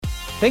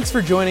Thanks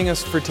for joining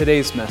us for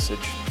today's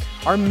message.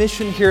 Our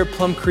mission here at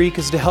Plum Creek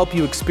is to help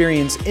you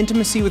experience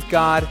intimacy with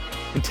God,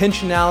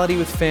 intentionality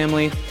with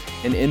family,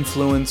 and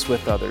influence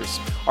with others.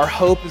 Our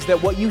hope is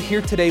that what you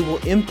hear today will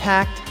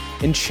impact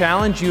and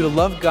challenge you to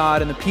love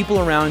God and the people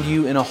around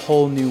you in a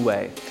whole new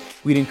way.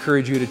 We'd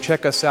encourage you to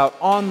check us out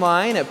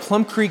online at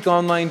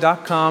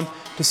plumcreekonline.com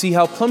to see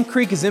how Plum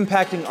Creek is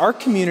impacting our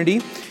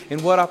community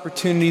and what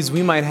opportunities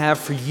we might have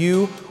for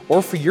you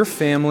or for your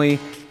family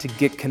to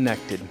get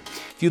connected.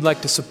 If you'd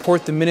like to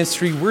support the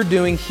ministry we're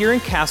doing here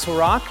in Castle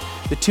Rock,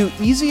 the two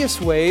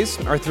easiest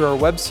ways are through our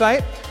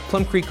website,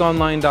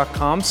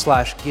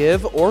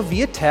 plumcreekonline.com/give, or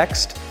via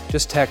text.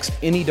 Just text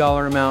any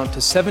dollar amount to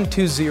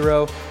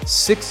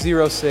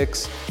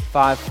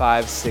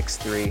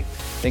 720-606-5563.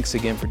 Thanks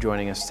again for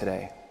joining us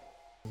today.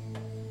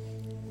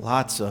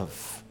 Lots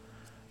of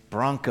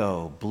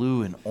Bronco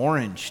blue and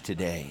orange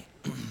today.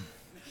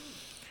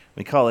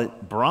 We call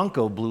it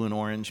Bronco blue and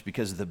orange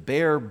because the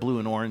Bear blue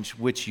and orange,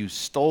 which you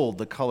stole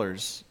the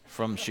colors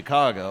from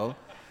Chicago,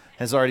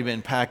 has already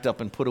been packed up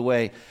and put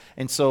away.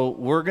 And so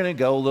we're going to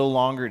go a little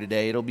longer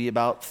today. It'll be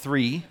about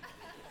 3,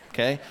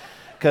 okay?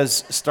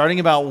 Because starting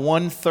about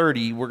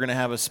 1:30, we're going to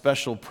have a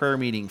special prayer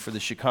meeting for the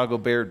Chicago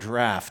Bear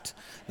draft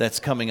that's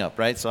coming up,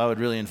 right? So I would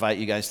really invite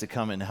you guys to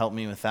come and help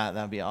me with that.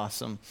 That would be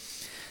awesome.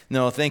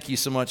 No, thank you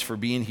so much for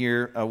being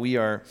here. We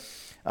are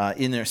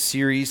in a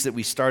series that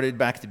we started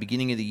back at the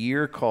beginning of the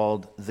year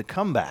called The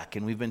Comeback.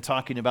 And we've been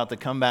talking about the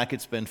comeback.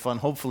 It's been fun.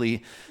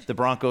 Hopefully the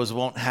Broncos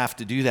won't have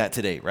to do that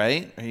today,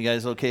 right? Are you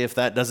guys okay if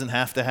that doesn't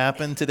have to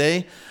happen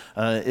today?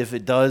 If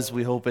it does,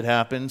 we hope it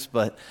happens.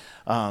 But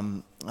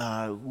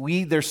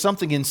there's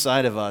something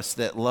inside of us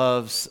that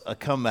loves a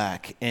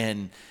comeback,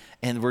 and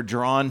we're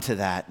drawn to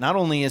that. Not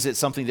only is it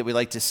something that we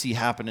like to see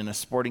happen in a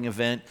sporting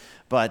event,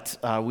 but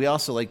we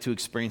also like to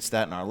experience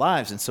that in our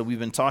lives. And so we've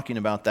been talking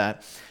about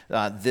that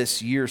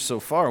this year so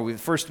far.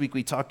 First week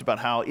we talked about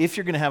how if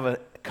you're going to have a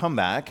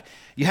comeback,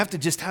 you have to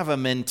just have a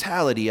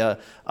mentality, a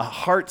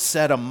heart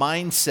set, a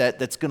mindset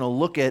that's going to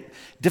look at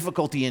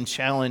difficulty and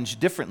challenge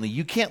differently.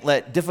 You can't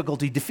let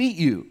difficulty defeat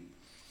you.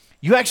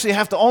 You actually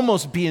have to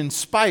almost be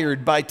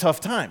inspired by tough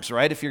times,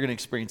 right, if you're going to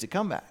experience a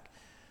comeback.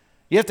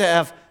 You have to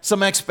have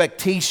some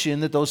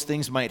expectation that those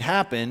things might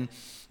happen,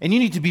 and you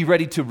need to be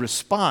ready to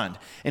respond.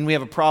 And we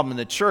have a problem in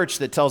the church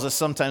that tells us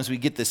sometimes we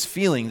get this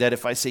feeling that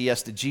if I say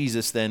yes to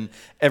Jesus, then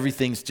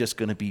everything's just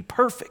going to be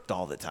perfect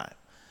all the time.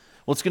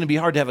 Well, it's going to be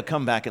hard to have a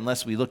comeback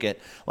unless we look at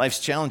life's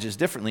challenges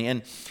differently.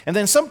 And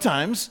then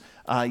sometimes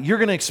you're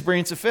going to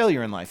experience a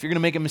failure in life. You're going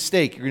to make a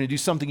mistake. You're going to do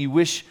something you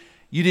wish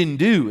you didn't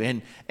do.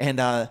 And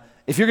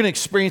if you're going to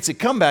experience a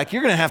comeback,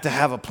 you're going to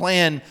have a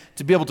plan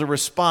to be able to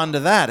respond to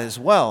that as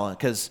well,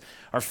 because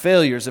our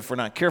failures, if we're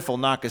not careful,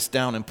 knock us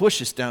down and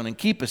push us down and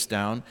keep us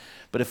down.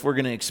 But if we're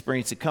going to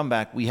experience a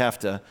comeback, we have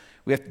to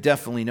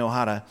definitely know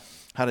how to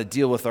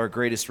deal with our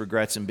greatest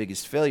regrets and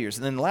biggest failures.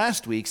 And then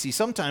last week,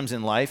 sometimes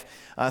in life,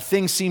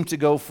 things seem to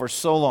go for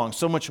so long,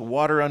 so much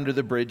water under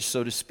the bridge,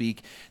 so to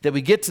speak, that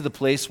we get to the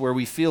place where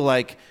we feel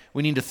like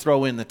we need to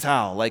throw in the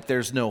towel, like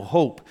there's no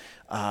hope,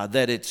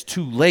 that it's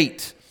too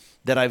late,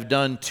 that I've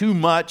done too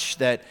much,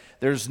 that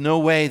there's no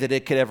way that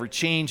it could ever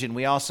change. And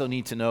we also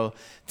need to know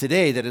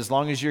today that as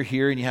long as you're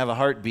here and you have a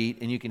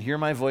heartbeat and you can hear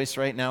my voice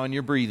right now and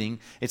you're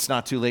breathing, it's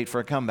not too late for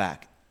a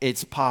comeback.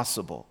 It's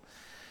possible.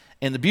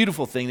 And the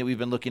beautiful thing that we've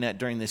been looking at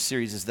during this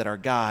series is that our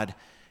God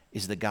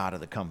is the God of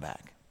the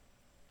comeback.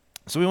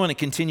 So we want to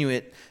continue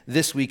it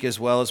this week as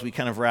well as we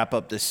kind of wrap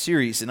up this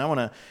series. And I want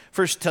to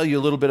first tell you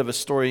a little bit of a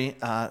story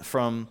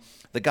from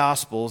the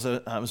Gospels.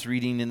 I was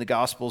reading in the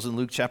Gospels in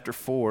Luke chapter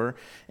 4,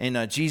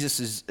 and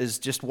Jesus is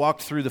just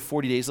walked through the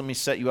 40 days. Let me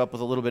set you up with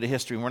a little bit of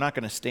history. And we're not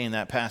going to stay in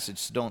that passage,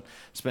 so don't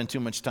spend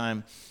too much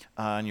time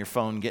on your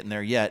phone getting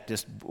there yet.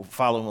 Just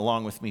follow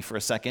along with me for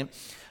a second.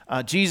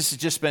 Jesus has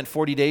just spent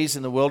 40 days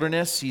in the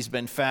wilderness. He's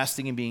been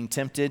fasting and being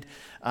tempted.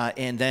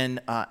 And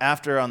then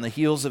after, on the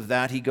heels of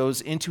that, he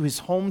goes into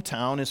his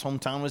hometown. His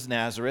hometown was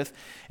Nazareth,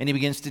 and he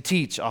begins to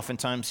teach.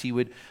 Oftentimes he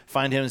would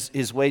find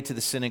his way to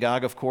the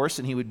synagogue, of course,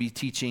 and he would be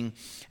teaching,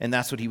 and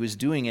that's what he was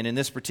doing. And in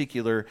this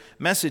particular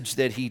message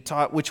that he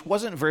taught, which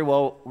wasn't very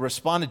well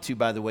responded to,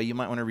 by the way, you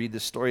might want to read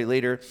this story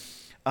later,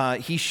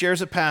 he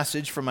shares a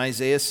passage from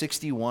Isaiah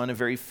 61, a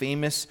very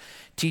famous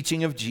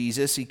teaching of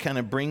Jesus. He kind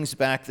of brings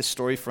back the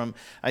story from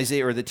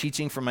Isaiah, or the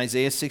teaching from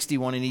Isaiah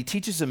 61, and he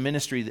teaches a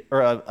ministry,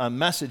 or a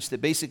message that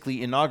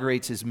basically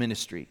inaugurates his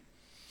ministry.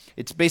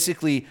 It's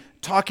basically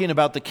talking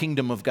about the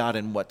kingdom of God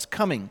and what's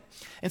coming.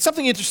 And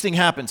something interesting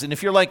happens. And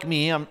if you're like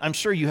me, I'm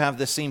sure you have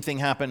the same thing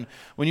happen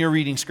when you're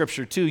reading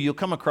Scripture too. You'll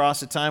come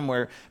across a time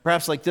where,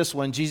 perhaps like this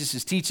one, Jesus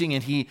is teaching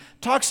and he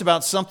talks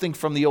about something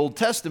from the Old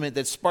Testament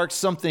that sparks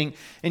something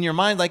in your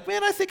mind like,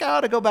 man, I think I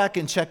ought to go back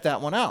and check that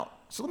one out.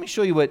 So let me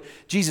show you what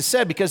Jesus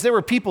said, because there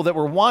were people that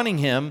were wanting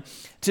him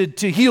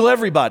to heal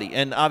everybody.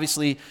 And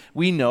obviously,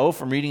 we know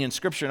from reading in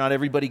Scripture, not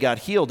everybody got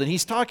healed. And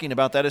he's talking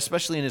about that,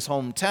 especially in his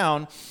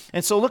hometown.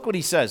 And so look what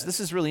he says.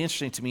 This is really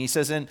interesting to me. He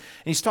says, and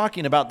he's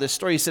talking about this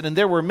story. He said, and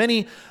there were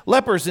many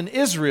lepers in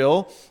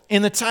Israel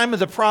in the time of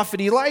the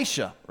prophet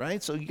Elisha,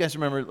 right? So you guys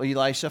remember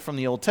Elisha from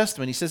the Old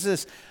Testament. He says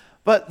this,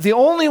 but the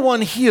only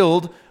one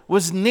healed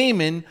was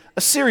Naaman,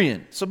 a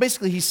Syrian. So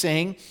basically he's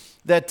saying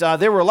that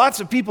there were lots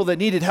of people that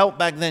needed help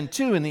back then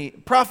too, and the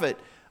prophet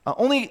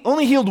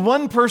only healed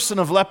one person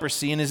of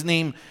leprosy, and his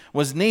name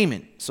was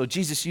Naaman. So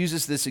Jesus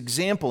uses this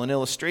example, an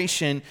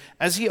illustration,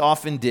 as he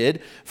often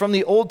did, from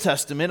the Old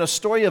Testament, a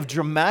story of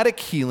dramatic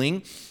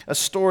healing, a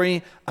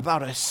story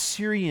about a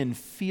Syrian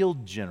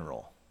field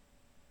general.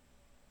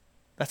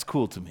 That's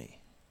cool to me.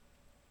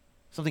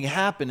 Something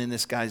happened in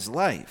this guy's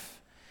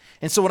life.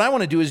 And so what I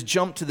want to do is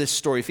jump to this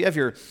story. If you have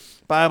your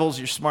Bibles,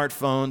 your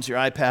smartphones, your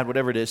iPad,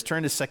 whatever it is,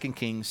 turn to 2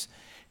 Kings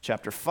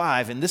chapter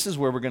 5, and this is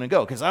where we're going to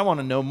go, because I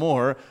want to know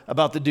more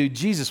about the dude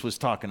Jesus was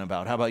talking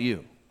about. How about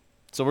you?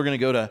 So we're going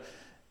to go to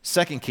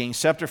 2 Kings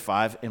chapter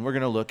 5, and we're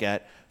going to look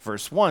at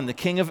verse 1. The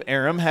king of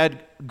Aram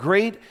had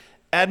great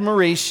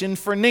admiration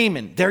for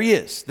Naaman. There he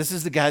is. This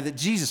is the guy that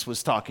Jesus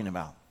was talking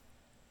about.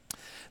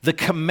 The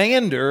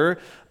commander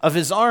of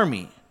his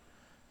army,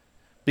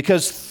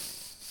 because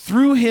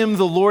through him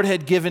the Lord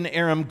had given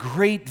Aram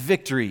great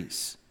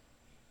victories.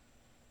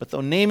 But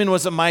though Naaman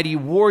was a mighty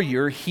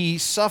warrior, he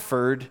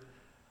suffered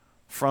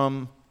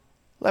from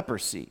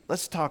leprosy.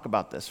 Let's talk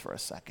about this for a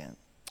second.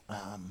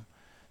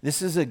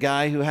 This is a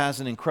guy who has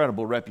an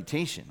incredible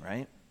reputation,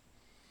 right?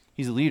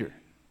 He's a leader.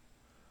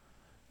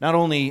 Not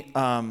only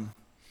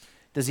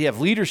does he have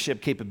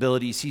leadership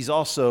capabilities, he's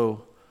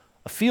also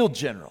a field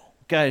general.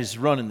 The guy's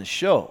running the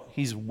show.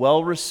 He's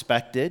well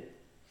respected.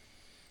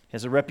 He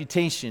has a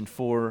reputation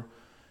for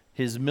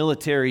his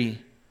military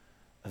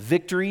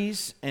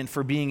victories and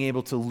for being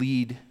able to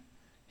lead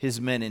his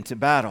men into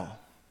battle.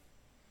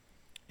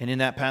 And in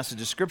that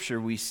passage of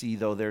Scripture, we see,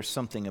 though, there's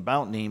something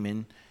about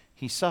Naaman.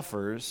 He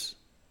suffers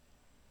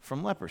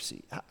from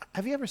leprosy.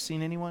 Have you ever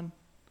seen anyone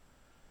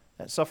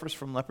that suffers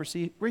from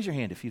leprosy? Raise your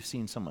hand if you've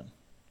seen someone.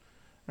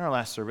 In our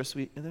last service,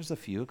 there's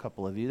a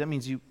couple of you. That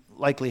means you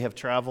likely have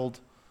traveled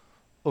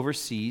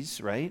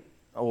overseas, right?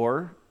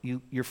 Or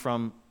you're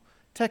from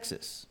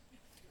Texas.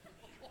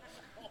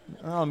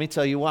 Well, let me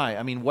tell you why.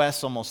 I mean,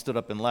 Wes almost stood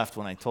up and left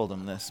when I told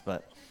him this,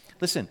 but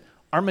listen,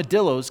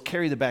 armadillos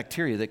carry the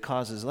bacteria that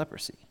causes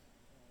leprosy.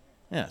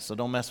 Yeah, so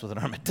don't mess with an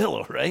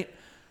armadillo, right?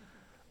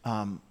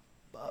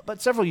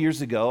 But several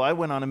years ago, I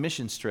went on a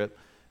missions trip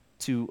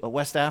to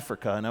West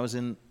Africa, and I was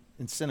in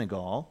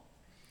Senegal,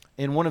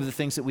 and one of the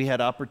things that we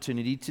had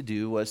opportunity to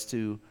do was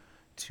to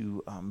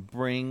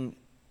bring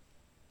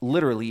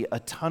literally a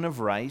ton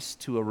of rice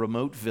to a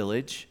remote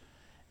village,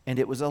 and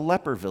it was a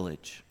leper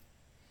village.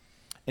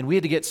 And we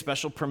had to get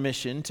special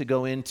permission to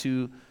go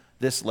into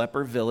this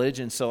leper village.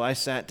 And so I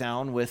sat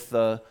down with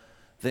the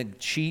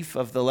chief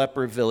of the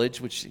leper village,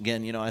 which,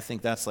 again, I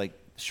think that's like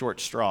short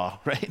straw,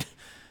 right?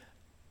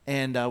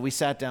 And we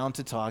sat down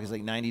to talk. It was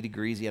like 90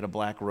 degrees. He had a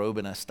black robe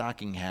and a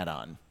stocking hat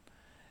on.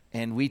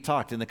 And we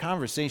talked. And the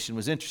conversation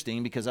was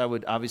interesting because I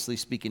would obviously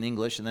speak in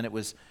English, and then it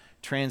was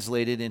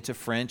translated into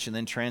French and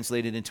then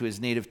translated into his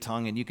native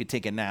tongue, and you could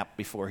take a nap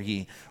before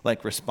he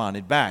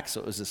responded back. So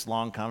it was this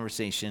long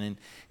conversation, and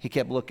he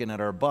kept looking at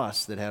our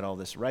bus that had all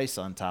this rice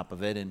on top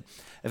of it, and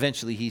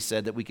eventually he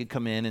said that we could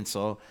come in, and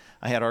so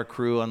I had our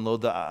crew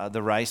unload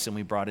the rice, and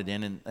we brought it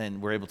in,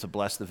 and we're able to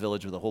bless the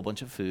village with a whole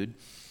bunch of food.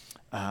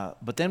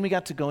 But then we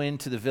got to go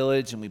into the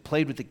village, and we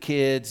played with the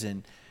kids,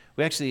 and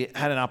we actually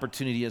had an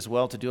opportunity as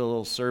well to do a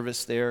little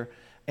service there.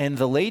 And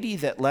the lady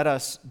that let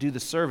us do the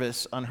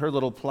service on her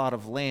little plot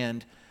of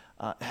land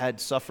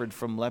had suffered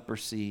from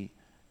leprosy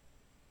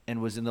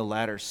and was in the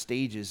latter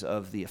stages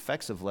of the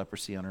effects of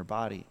leprosy on her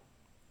body.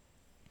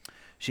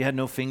 She had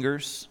no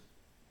fingers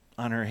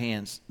on her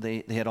hands.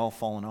 They had all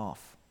fallen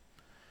off.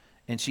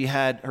 And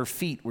her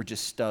feet were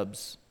just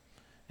stubs.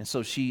 And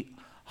so she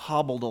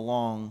hobbled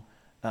along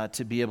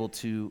to be able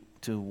to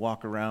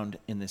walk around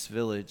in this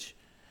village.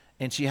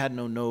 And she had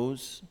no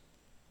nose,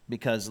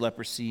 because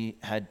leprosy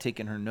had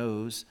taken her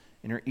nose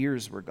and her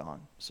ears were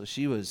gone. So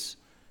she was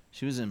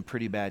in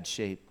pretty bad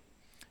shape.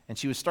 And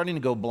she was starting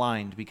to go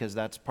blind, because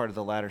that's part of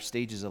the latter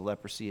stages of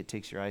leprosy. It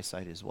takes your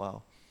eyesight as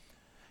well.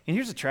 And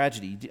here's a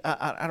tragedy.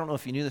 I don't know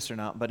if you knew this or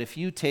not, but if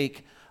you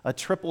take a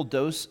triple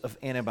dose of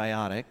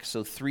antibiotic,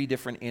 so 3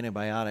 different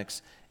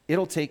antibiotics,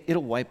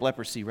 it'll wipe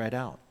leprosy right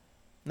out.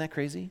 Isn't that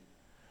crazy?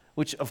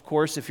 Which, of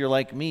course, if you're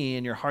like me,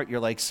 in your heart, you're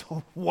like,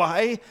 so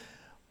why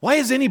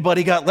has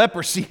anybody got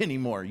leprosy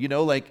anymore?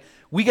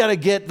 We got to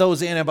get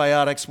those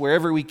antibiotics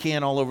wherever we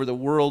can all over the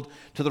world,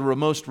 to the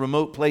most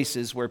remote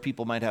places where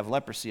people might have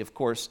leprosy, of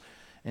course.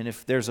 And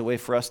if there's a way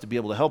for us to be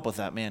able to help with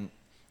that, man,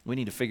 we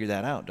need to figure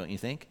that out, don't you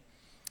think?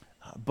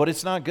 But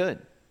it's not good.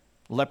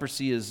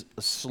 Leprosy is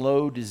a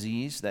slow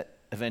disease that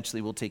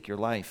eventually will take your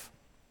life.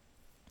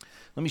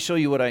 Let me show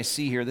you what I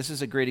see here. This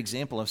is a great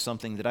example of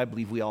something that I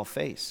believe we all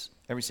face,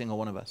 every single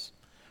one of us.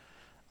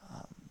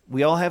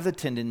 we all have the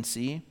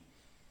tendency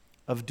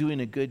of doing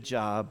a good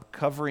job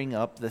covering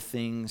up the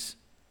things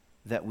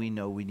that we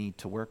know we need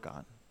to work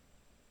on.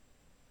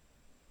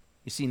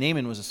 You see,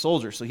 Naaman was a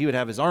soldier, so he would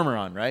have his armor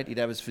on, right? He'd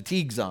have his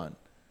fatigues on.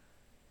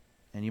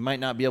 And you might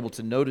not be able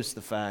to notice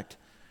the fact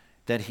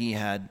that he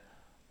had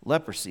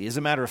leprosy. As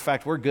a matter of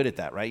fact, we're good at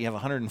that, right? You have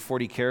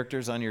 140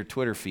 characters on your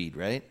Twitter feed,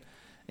 right?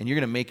 And you're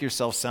going to make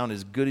yourself sound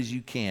as good as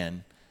you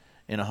can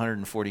in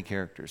 140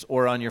 characters.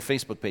 Or on your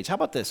Facebook page. How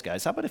about this,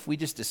 guys? How about if we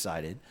just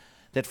decided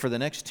that for the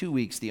next 2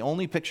 weeks, the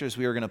only pictures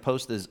we are going to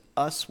post is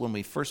us when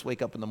we first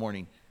wake up in the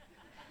morning?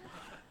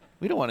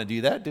 We don't want to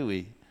do that, do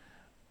we?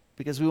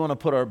 Because we want to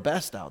put our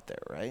best out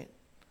there, right?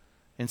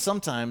 And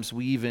sometimes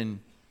we even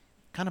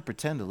kind of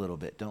pretend a little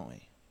bit, don't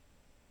we?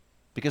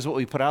 Because what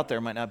we put out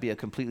there might not be a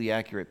completely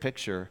accurate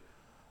picture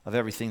of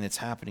everything that's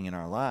happening in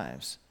our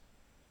lives.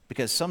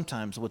 Because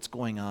sometimes what's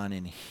going on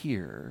in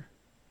here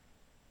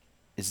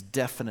is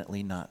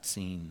definitely not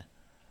seen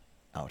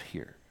out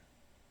here.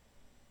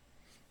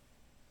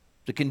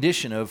 The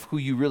condition of who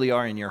you really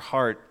are in your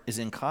heart is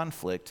in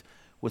conflict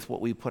with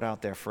what we put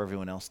out there for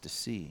everyone else to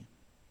see.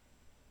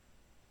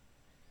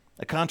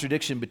 A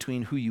contradiction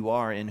between who you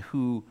are and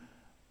who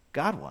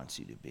God wants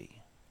you to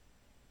be.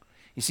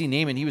 You see,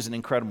 Naaman, he was an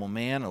incredible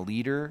man, a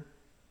leader,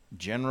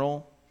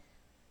 general,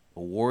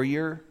 a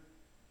warrior.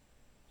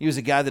 He was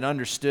a guy that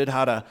understood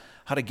how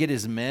to get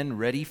his men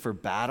ready for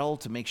battle,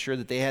 to make sure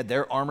that they had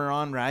their armor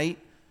on right.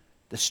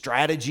 The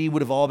strategy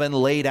would have all been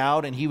laid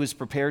out, and he was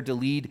prepared to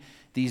lead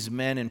these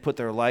men and put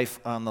their life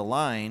on the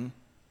line.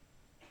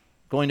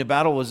 Going to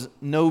battle was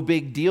no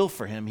big deal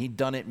for him. He'd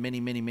done it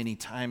many, many, many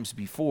times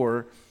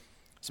before.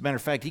 As a matter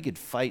of fact, he could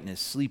fight in his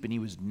sleep, and he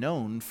was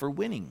known for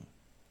winning.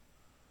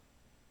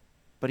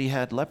 But he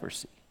had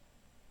leprosy.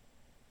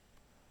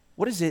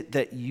 What is it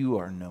that you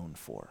are known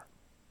for?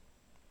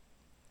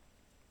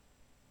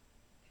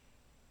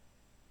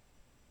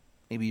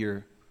 Maybe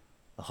you're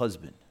a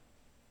husband,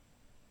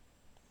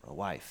 or a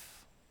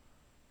wife,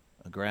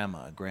 a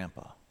grandma, a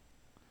grandpa.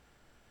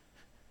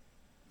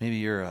 Maybe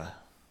you're a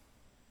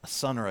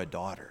son or a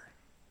daughter,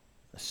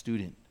 a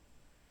student.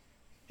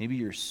 Maybe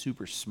you're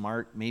super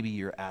smart. Maybe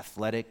you're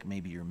athletic.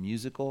 Maybe you're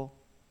musical.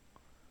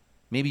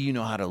 Maybe you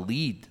know how to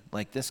lead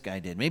like this guy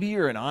did. Maybe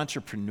you're an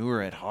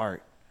entrepreneur at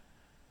heart.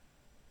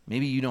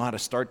 Maybe you know how to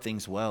start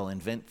things well,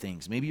 invent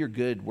things. Maybe you're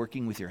good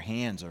working with your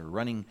hands or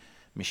running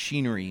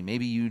machinery.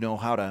 Maybe you know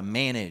how to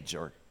manage,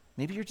 or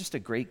maybe you're just a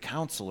great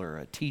counselor,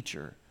 a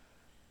teacher.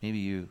 Maybe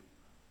you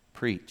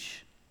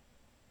preach.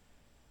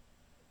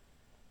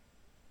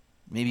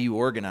 Maybe you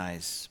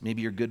organize.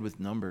 Maybe you're good with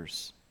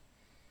numbers.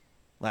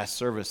 Last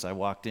service, I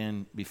walked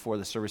in before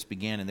the service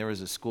began, and there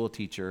was a school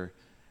teacher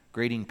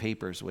grading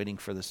papers waiting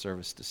for the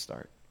service to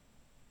start.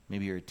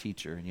 Maybe you're a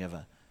teacher and you have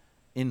an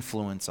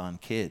influence on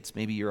kids.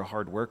 Maybe you're a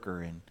hard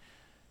worker and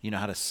you know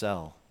how to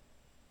sell.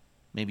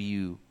 Maybe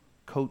you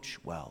coach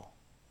well.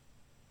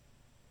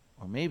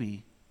 Or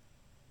maybe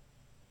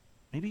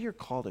you're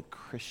called a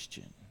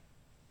Christian.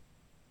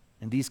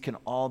 And these can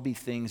all be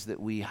things that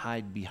we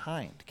hide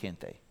behind, can't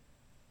they?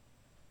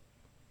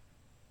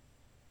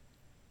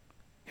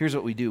 Here's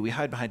what we do. We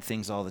hide behind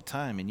things all the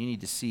time, and you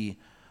need to see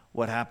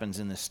what happens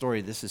in this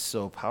story. This is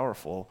so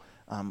powerful.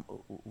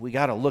 We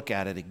got to look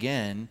at it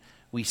again.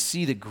 We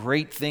see the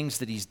great things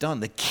that he's done.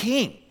 The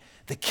king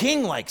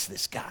likes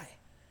this guy.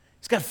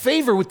 He's got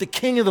favor with the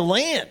king of the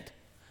land.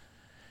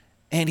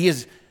 And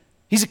he's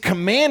a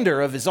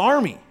commander of his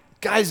army.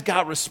 Guy's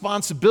got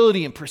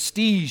responsibility and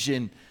prestige,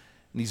 and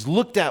he's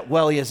looked at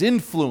well. He has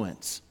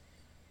influence.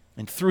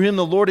 And through him,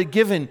 the Lord had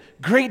given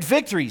great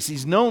victories.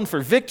 He's known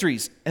for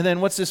victories. And then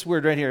what's this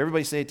word right here?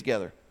 Everybody say it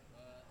together.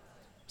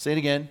 Say it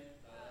again.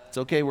 It's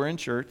okay, we're in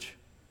church.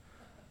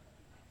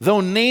 Though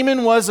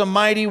Naaman was a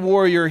mighty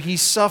warrior, he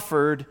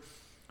suffered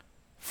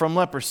from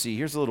leprosy.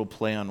 Here's a little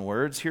play on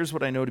words. Here's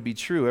what I know to be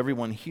true.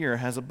 Everyone here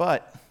has a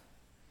butt.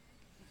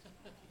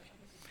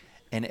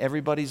 And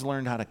everybody's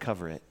learned how to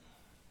cover it.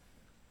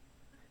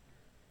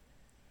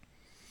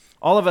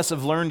 All of us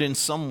have learned in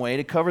some way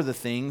to cover the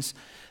things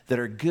that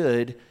are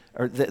good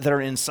or that are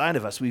inside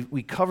of us.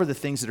 We cover the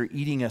things that are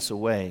eating us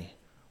away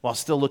while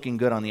still looking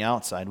good on the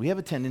outside. We have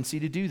a tendency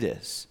to do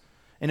this.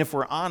 And if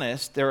we're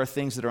honest, there are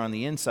things that are on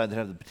the inside that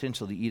have the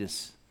potential to eat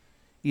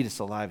us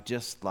alive,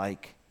 just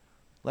like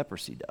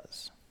leprosy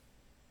does.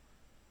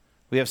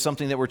 We have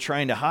something that we're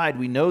trying to hide.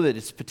 We know that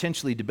it's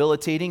potentially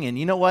debilitating. And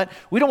you know what?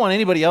 We don't want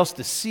anybody else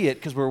to see it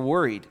because we're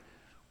worried.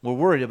 We're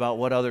worried about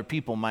what other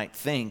people might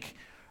think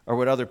or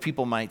what other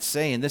people might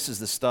say. And this is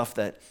the stuff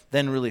that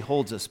then really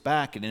holds us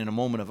back. And in a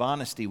moment of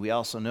honesty, we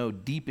also know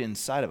deep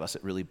inside of us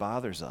it really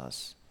bothers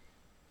us.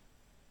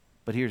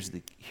 But here's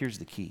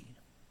the key.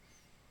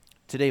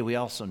 Today we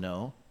also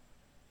know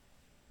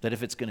that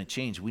if it's going to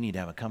change, we need to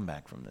have a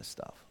comeback from this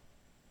stuff.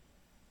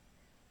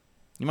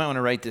 You might want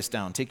to write this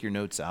down. Take your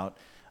notes out.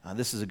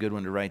 This is a good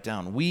one to write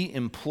down. We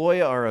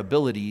employ our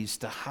abilities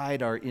to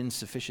hide our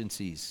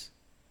insufficiencies.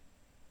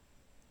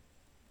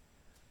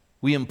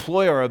 We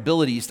employ our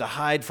abilities to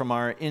hide from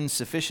our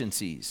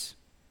insufficiencies.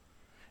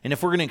 And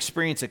if we're going to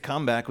experience a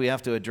comeback, we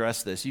have to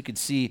address this. You could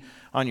see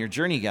on your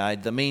journey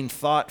guide, the main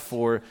thought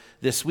for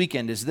this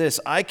weekend is this: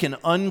 I can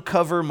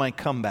uncover my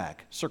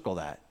comeback. Circle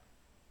that.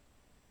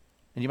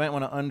 And you might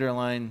want to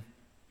underline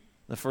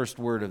the first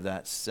word of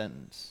that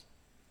sentence.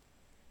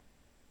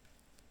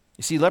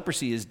 You see,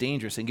 leprosy is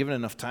dangerous, and given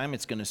enough time,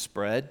 it's going to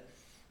spread,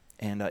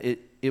 and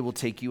it will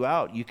take you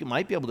out. You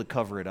might be able to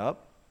cover it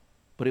up,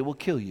 but it will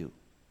kill you.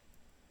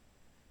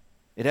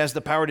 It has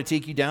the power to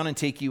take you down and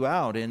take you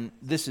out, and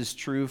this is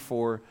true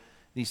for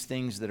these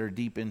things that are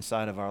deep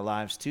inside of our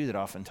lives too, that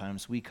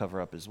oftentimes we cover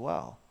up as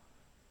well.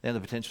 They have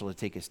the potential to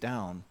take us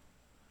down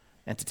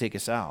and to take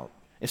us out.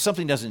 If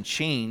something doesn't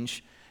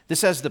change,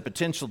 this has the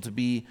potential to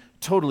be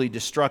totally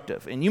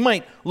destructive. And you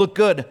might look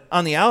good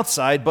on the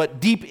outside, but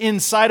deep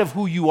inside of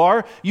who you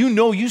are, you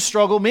know you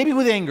struggle maybe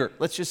with anger.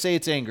 Let's just say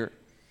it's anger.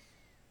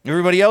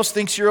 Everybody else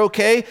thinks you're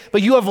okay,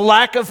 but you have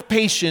lack of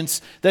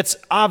patience that's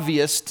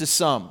obvious to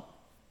some.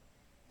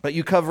 But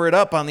you cover it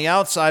up on the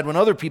outside when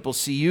other people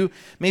see you.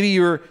 Maybe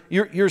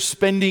you're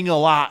spending a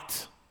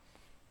lot,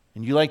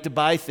 and you like to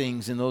buy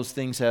things, and those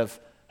things have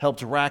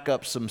helped rack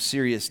up some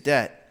serious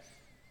debt.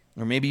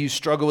 Or maybe you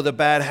struggle with a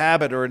bad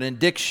habit or an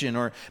addiction,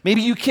 or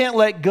maybe you can't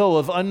let go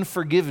of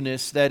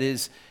unforgiveness that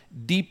is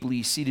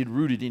deeply seated,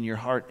 rooted in your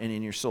heart and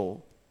in your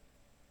soul.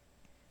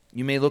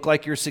 You may look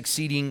like you're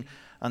succeeding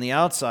on the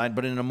outside,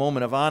 but in a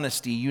moment of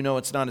honesty, you know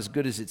it's not as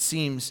good as it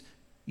seems.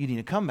 You need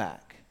a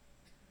comeback.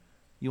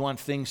 You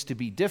want things to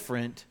be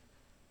different,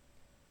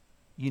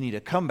 you need a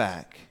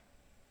comeback.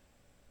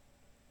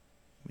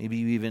 Maybe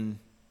you even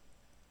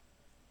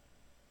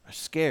are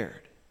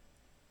scared.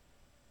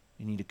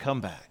 You need a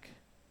comeback.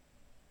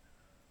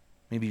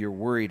 Maybe you're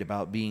worried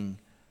about being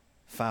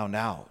found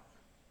out.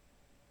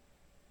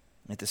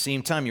 At the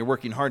same time, you're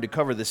working hard to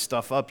cover this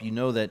stuff up. You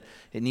know that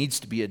it needs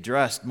to be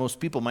addressed.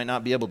 Most people might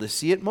not be able to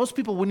see it. Most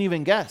people wouldn't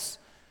even guess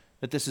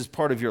that this is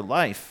part of your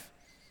life.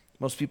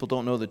 Most people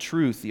don't know the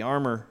truth. The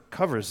armor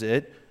covers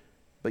it,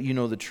 but you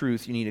know the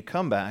truth. You need a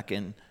comeback.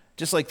 And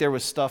just like there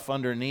was stuff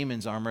under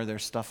Naaman's armor,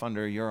 there's stuff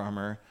under your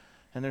armor,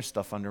 and there's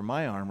stuff under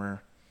my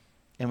armor,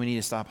 and we need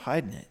to stop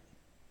hiding it.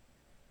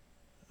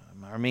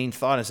 Our main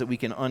thought is that we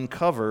can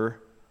uncover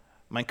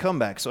my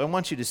comeback. So I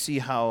want you to see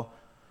how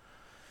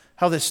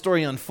this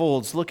story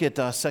unfolds. Look at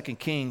 2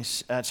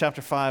 Kings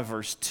chapter 5,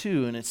 verse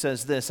 2, and it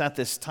says this: At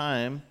this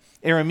time,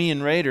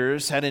 Aramean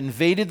raiders had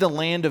invaded the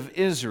land of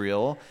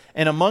Israel,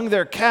 and among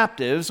their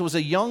captives was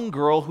a young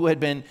girl who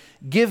had been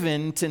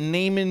given to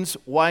Naaman's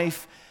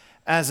wife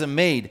as a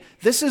maid.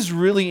 This is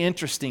really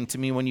interesting to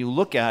me when you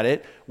look at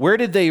it. Where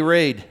did they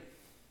raid?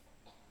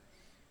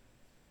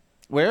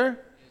 Where?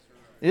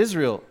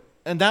 Israel.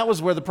 And that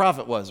was where the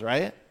prophet was,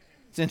 right?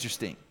 It's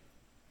interesting.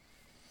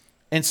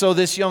 And so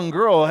this young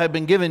girl had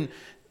been given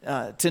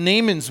to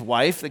Naaman's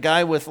wife, the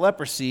guy with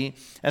leprosy,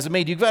 as a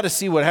maid. You've got to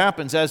see what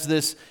happens as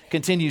this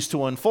continues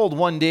to unfold.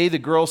 One day the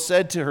girl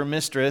said to her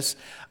mistress,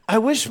 "I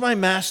wish my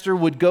master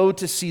would go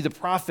to see the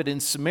prophet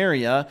in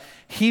Samaria.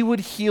 He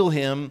would heal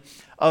him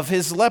of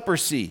his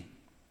leprosy."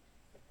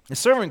 The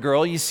servant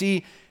girl, you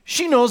see,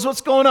 she knows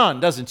what's going on,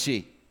 doesn't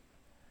she?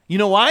 You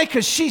know why?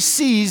 Because she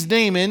sees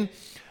Naaman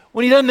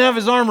when he doesn't have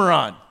his armor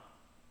on.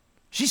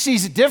 She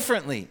sees it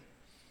differently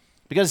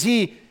because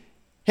he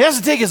has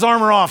to take his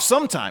armor off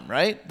sometime,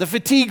 right? The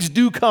fatigues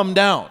do come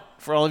down.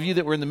 For all of you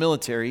that were in the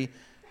military,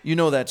 you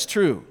know that's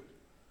true.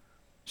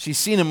 She's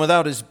seen him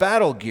without his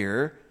battle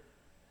gear.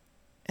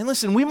 And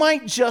listen, we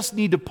might just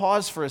need to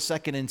pause for a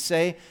second and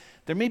say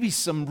there may be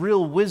some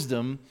real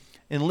wisdom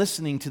in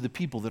listening to the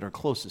people that are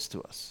closest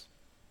to us.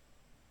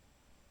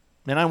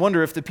 And I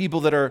wonder if the people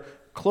that are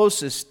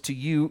closest to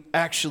you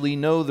actually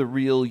know the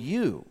real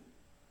you.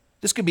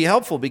 This could be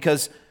helpful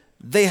because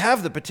they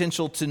have the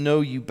potential to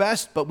know you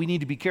best, but we need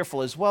to be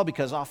careful as well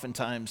because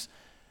oftentimes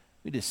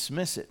we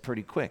dismiss it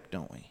pretty quick,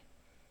 don't we?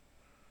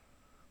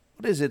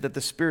 What is it that the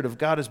Spirit of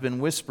God has been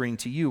whispering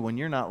to you when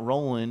you're not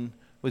rolling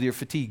with your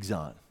fatigues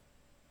on?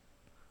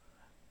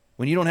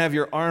 When you don't have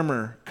your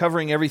armor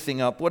covering everything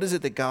up, what is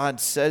it that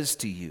God says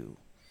to you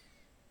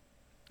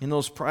in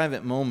those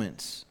private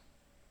moments?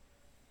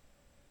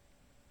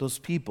 Those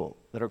people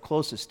that are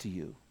closest to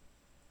you.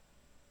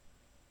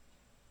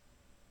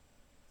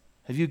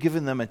 Have you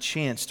given them a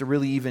chance to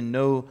really even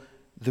know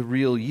the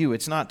real you?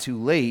 It's not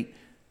too late,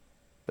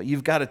 but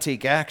you've got to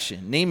take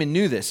action. Naaman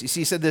knew this. You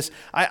see, he said this.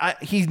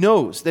 He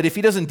knows that if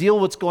he doesn't deal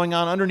with what's going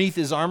on underneath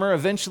his armor,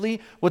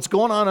 eventually what's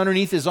going on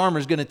underneath his armor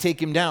is going to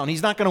take him down.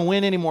 He's not going to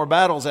win any more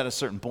battles at a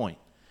certain point.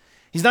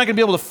 He's not going to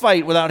be able to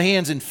fight without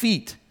hands and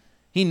feet.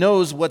 He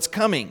knows what's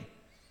coming.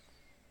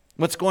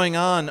 What's going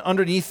on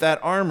underneath that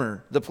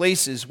armor, the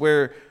places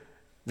where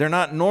they're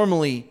not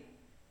normally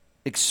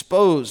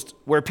exposed,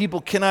 where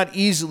people cannot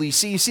easily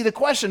see. You see, the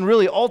question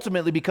really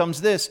ultimately becomes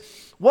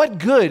this: what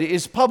good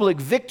is public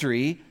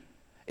victory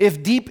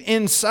if deep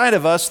inside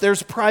of us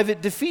there's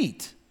private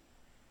defeat?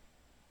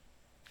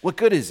 What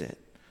good is it?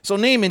 So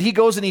Naaman, he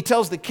goes and he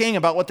tells the king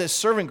about what this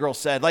servant girl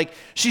said. Like,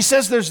 she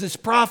says there's this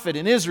prophet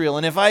in Israel,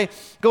 and if I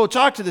go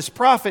talk to this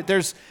prophet,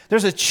 there's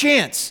a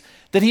chance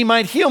that he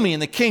might heal me.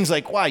 And the king's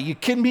like, why, you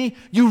kidding me?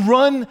 You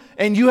run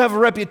and you have a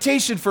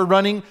reputation for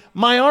running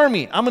my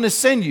army. I'm going to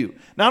send you.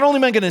 Not only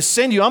am I going to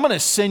send you, I'm going to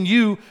send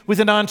you with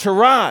an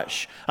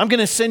entourage. I'm going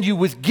to send you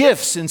with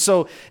gifts. And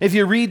so if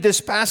you read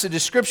this passage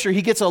of Scripture,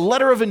 he gets a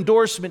letter of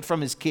endorsement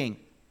from his king.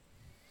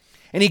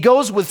 And he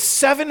goes with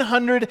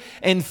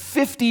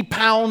 750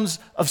 pounds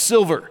of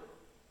silver.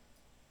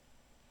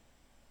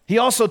 He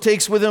also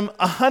takes with him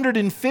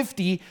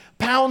 150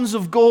 pounds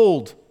of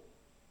gold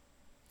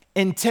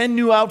and 10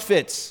 new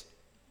outfits.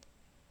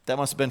 That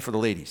must have been for the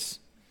ladies.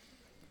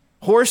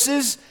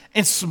 Horses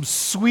and some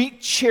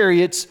sweet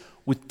chariots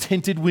with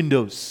tinted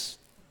windows.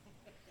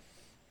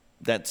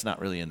 That's not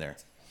really in there.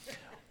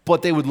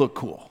 But they would look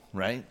cool,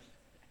 right?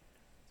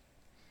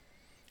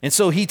 And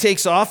so he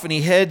takes off and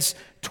he heads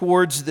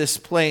towards this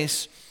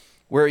place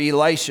where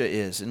Elisha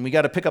is. And we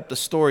got to pick up the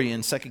story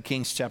in 2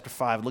 Kings chapter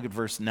 5. Look at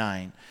verse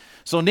 9.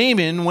 So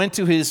Naaman went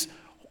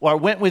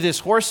with his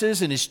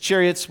horses and his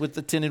chariots with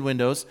the tinted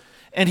windows,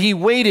 and he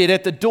waited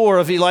at the door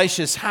of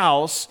Elisha's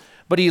house.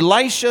 But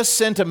Elisha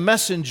sent a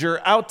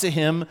messenger out to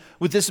him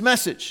with this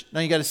message. Now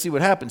you got to see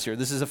what happens here.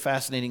 This is a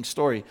fascinating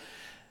story.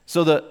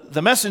 So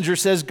the messenger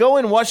says, go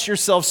and wash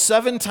yourself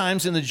 7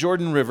 times in the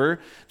Jordan River,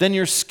 then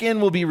your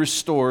skin will be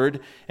restored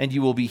and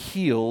you will be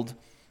healed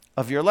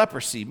of your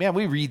leprosy. Man,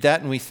 we read that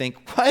and we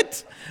think,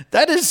 what?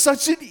 That is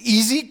such an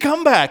easy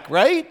comeback,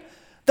 right?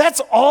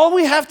 That's all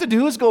we have to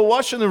do is go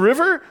wash in the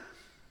river?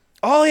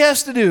 All he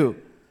has to do.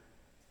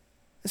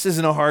 This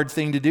isn't a hard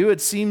thing to do.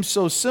 It seems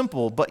so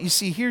simple. But you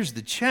see, here's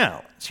the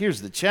challenge.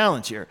 Here's the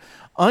challenge here.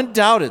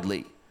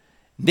 Undoubtedly,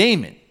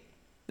 Naaman,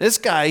 this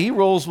guy, he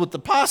rolls with the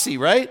posse,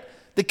 right?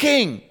 The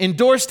king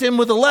endorsed him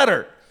with a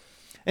letter.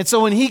 And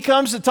so when he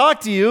comes to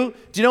talk to you,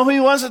 do you know who he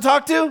wants to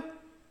talk to?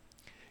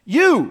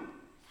 You.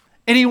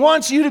 And he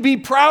wants you to be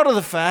proud of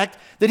the fact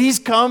that he's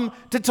come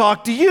to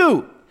talk to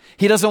you.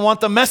 He doesn't want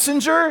the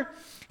messenger.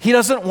 He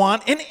doesn't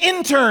want an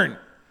intern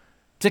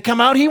to come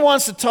out. He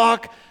wants to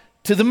talk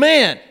to the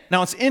man.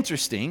 Now, it's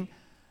interesting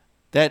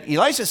that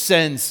Elisha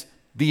sends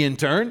the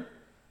intern.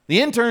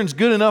 The intern's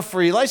good enough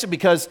for Elisha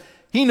because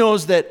he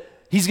knows that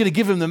he's going to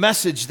give him the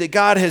message that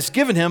God has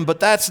given him, but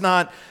that's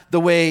not the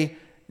way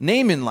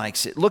Naaman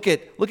likes it. Look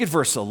at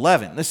verse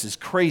 11. This is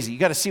crazy. You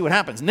got to see what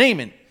happens.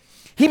 Naaman,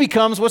 he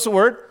becomes, what's the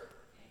word?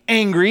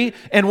 Angry.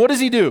 And what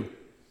does he do?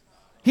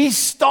 He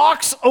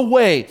stalks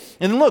away.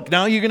 And look,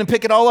 now you're going to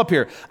pick it all up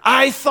here.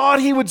 I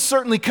thought he would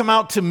certainly come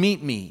out to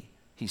meet me,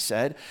 he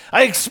said.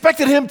 I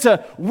expected him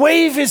to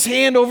wave his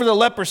hand over the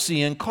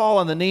leprosy and call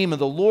on the name of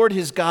the Lord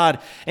his God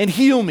and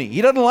heal me.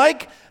 He doesn't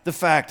like the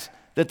fact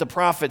that the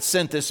prophet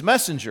sent this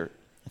messenger.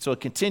 And so it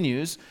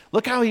continues.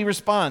 Look how he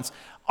responds.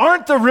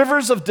 Aren't the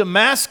rivers of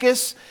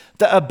Damascus,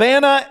 the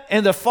Abana,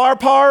 and the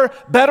Pharpar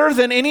better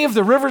than any of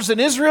the rivers in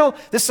Israel?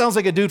 This sounds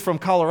like a dude from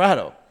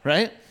Colorado,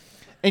 right?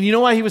 And you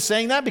know why he was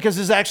saying that? Because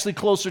it's actually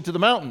closer to the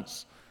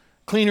mountains.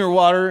 Cleaner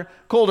water,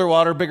 colder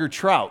water, bigger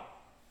trout.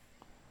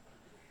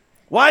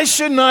 Why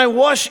shouldn't I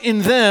wash in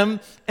them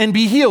and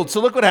be healed?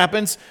 So look what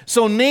happens.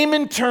 So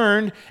Naaman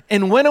turned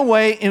and went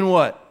away in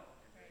what?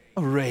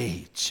 A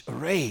rage. A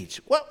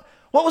rage. What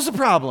was the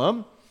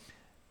problem?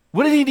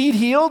 What did he need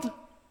healed?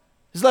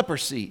 His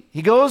leprosy.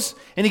 He goes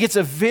and he gets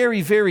a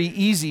very, very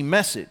easy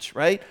message,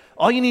 right?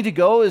 All you need to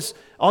do is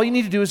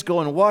go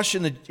and wash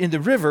in the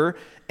river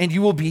and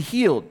you will be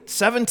healed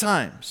 7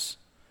 times.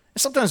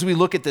 And sometimes we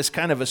look at this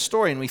kind of a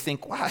story and we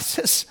think, wow, how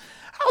is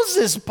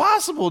this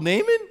possible,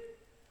 Naaman?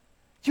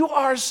 You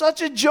are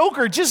such a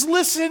joker. Just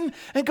listen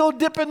and go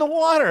dip in the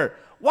water.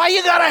 Why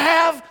you gotta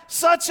have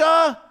such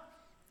a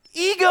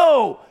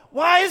ego?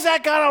 Why is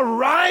that gotta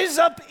rise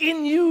up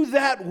in you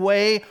that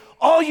way?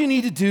 All you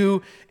need to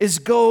do is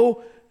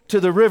go to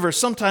the river.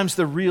 Sometimes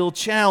the real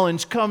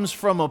challenge comes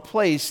from a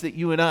place that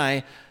you and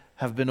I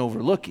have been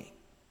overlooking.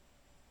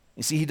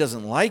 You see, he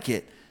doesn't like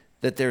it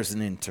that there's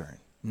an intern.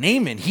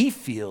 Naaman, he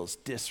feels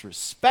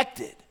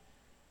disrespected.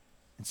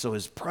 And so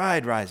his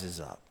pride rises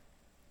up.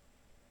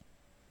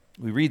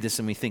 We read this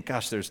and we think,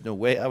 gosh, there's no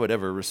way I would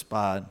ever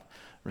respond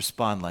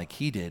like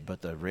he did.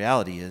 But the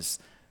reality is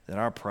that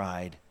our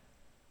pride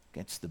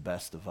gets the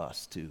best of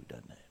us too,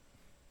 doesn't it?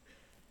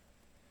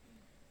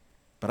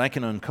 But I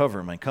can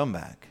uncover my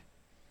comeback.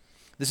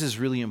 This is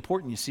really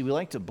important. You see, we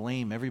like to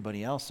blame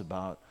everybody else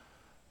about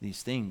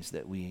these things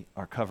that we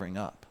are covering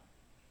up.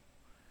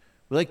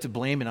 We like to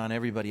blame it on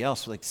everybody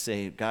else. We like to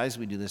say, guys,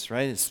 we do this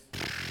right. It's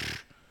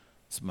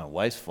my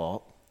wife's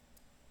fault,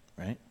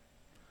 right?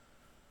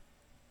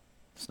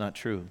 It's not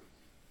true.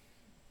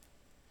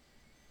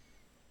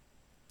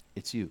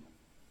 It's you.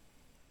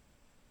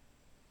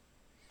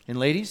 And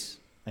ladies,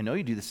 I know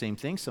you do the same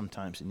thing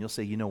sometimes, and you'll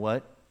say, you know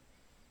what?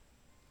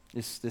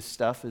 This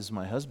stuff is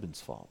my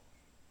husband's fault.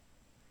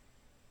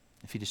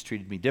 If he just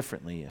treated me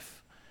differently,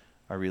 if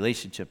our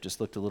relationship just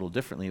looked a little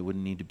differently, it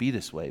wouldn't need to be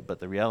this way. But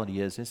the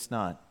reality is, it's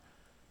not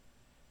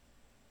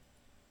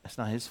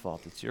his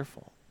fault, it's your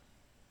fault.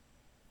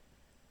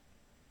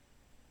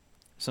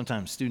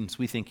 Sometimes students,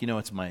 we think,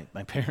 it's my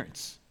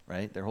parents,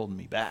 right? They're holding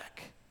me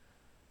back.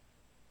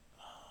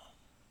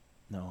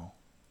 No,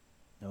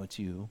 it's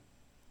you.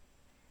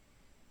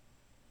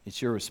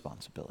 It's your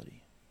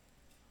responsibility.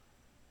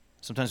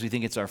 Sometimes we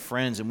think it's our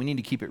friends, and we need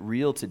to keep it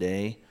real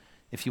today.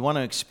 If you want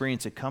to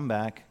experience a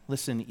comeback,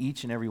 listen,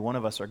 each and every one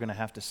of us are going to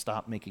have to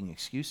stop making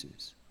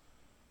excuses.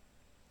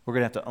 We're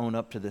going to have to own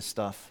up to this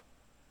stuff,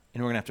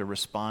 and we're going to have to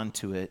respond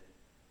to it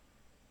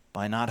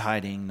by not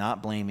hiding,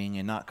 not blaming,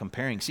 and not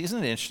comparing. See,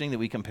 isn't it interesting that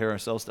we compare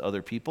ourselves to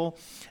other people?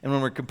 And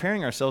when we're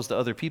comparing ourselves to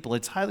other people,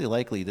 it's highly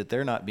likely that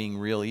they're not being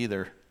real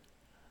either.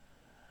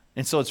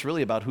 And so it's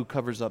really about who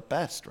covers up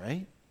best,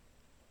 right?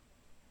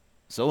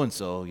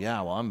 So-and-so, yeah,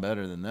 well, I'm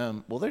better than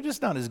them. Well, they're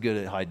just not as good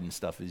at hiding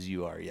stuff as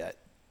you are yet.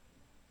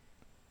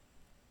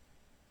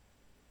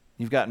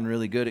 You've gotten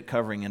really good at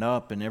covering it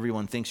up, and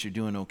everyone thinks you're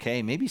doing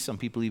okay. Maybe some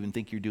people even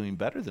think you're doing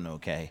better than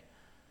okay.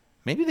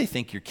 Maybe they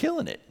think you're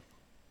killing it.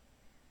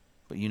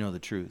 But you know the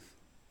truth.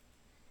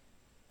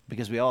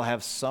 Because we all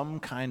have some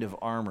kind of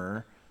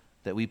armor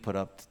that we put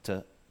up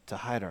to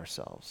hide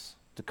ourselves,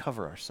 to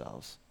cover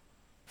ourselves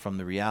from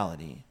the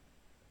reality.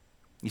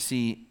 You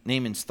see,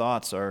 Naaman's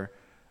thoughts are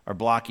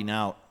blocking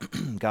out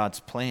God's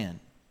plan.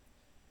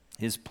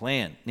 His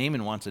plan.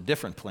 Naaman wants a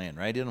different plan,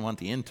 right? He doesn't want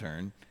the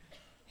intern.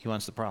 He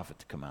wants the prophet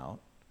to come out.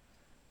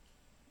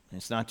 And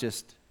it's not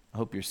just, I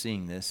hope you're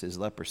seeing this, his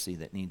leprosy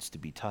that needs to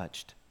be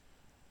touched.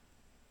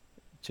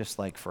 Just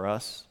like for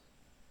us,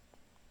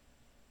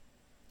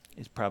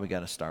 it's probably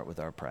got to start with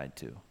our pride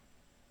too.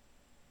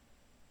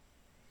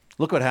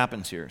 Look what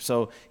happens here.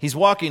 So he's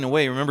walking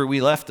away. Remember, we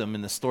left him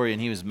in the story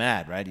and he was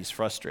mad, right? He's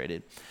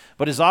frustrated.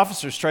 But his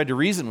officers tried to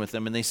reason with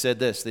him and they said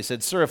this. They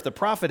said, "Sir, if the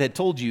prophet had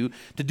told you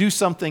to do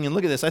something," and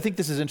look at this, I think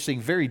this is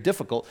interesting, very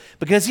difficult,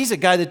 because he's a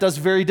guy that does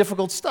very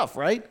difficult stuff,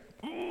 right?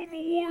 Oh, I'm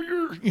a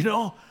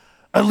warrior,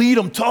 I lead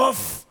them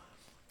tough.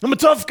 I'm a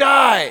tough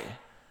guy.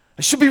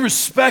 I should be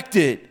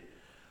respected.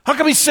 How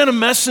come he sent a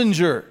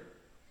messenger?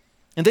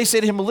 And they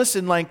say to him, well,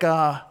 listen,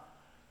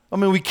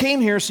 we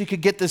came here so you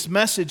could get this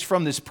message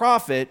from this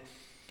prophet,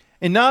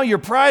 and now your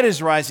pride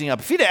is rising up.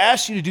 If he'd have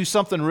asked you to do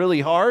something really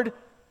hard,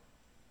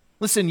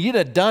 listen, you'd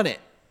have done it.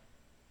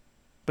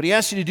 But he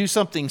asked you to do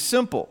something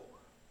simple.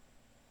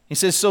 He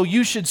says, so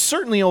you should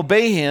certainly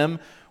obey him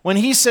when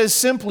he says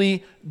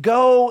simply,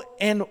 go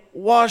and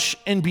wash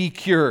and be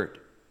cured.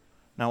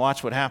 Now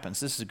watch what happens.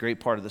 This is a great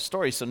part of the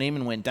story. So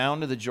Naaman went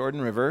down to the Jordan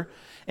River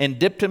and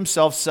dipped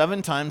himself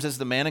 7 times as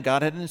the man of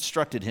God had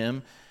instructed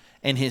him,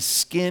 and his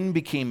skin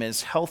became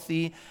as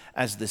healthy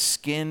as the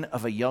skin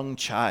of a young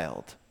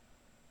child,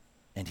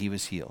 and he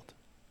was healed.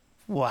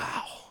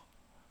 Wow.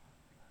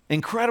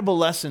 Incredible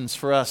lessons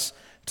for us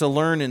to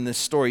learn in this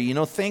story.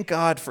 Thank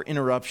God for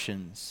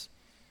interruptions.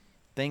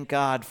 Thank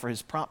God for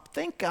his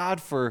Thank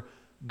God for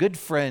good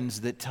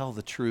friends that tell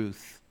the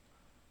truth.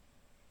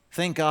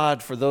 Thank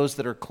God for those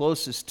that are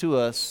closest to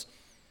us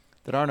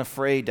that aren't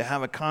afraid to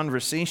have a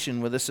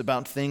conversation with us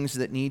about things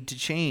that need to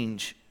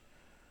change.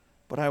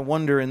 But I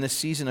wonder, in this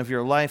season of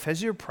your life,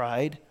 has your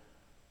pride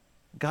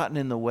gotten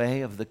in the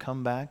way of the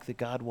comeback that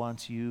God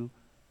wants you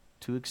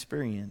to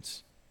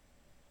experience?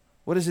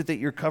 What is it that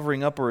you're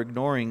covering up or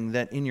ignoring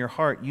that in your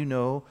heart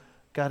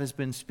God has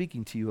been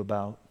speaking to you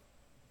about?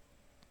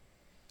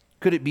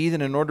 Could it be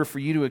that in order for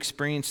you to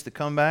experience the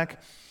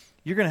comeback,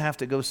 you're going to have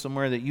to go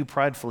somewhere that you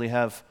pridefully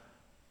have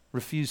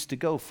refused to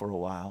go for a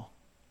while?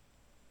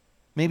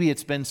 Maybe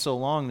it's been so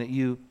long that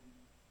you've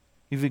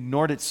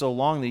ignored it so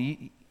long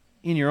that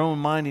in your own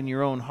mind, in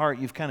your own heart,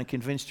 you've kind of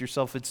convinced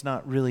yourself it's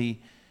not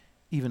really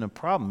even a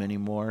problem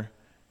anymore,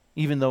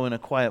 even though in a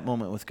quiet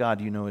moment with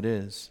God, it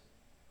is.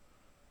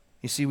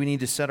 You see, we need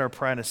to set our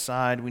pride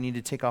aside. We need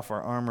to take off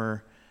our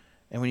armor,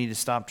 and we need to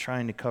stop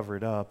trying to cover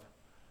it up,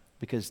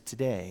 because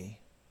today,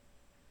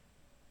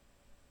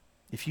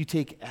 if you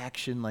take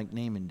action like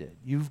Naaman did,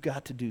 you've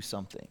got to do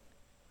something.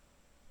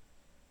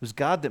 It was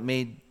God that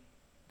made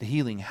the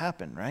healing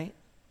happen, right?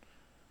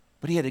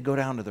 But he had to go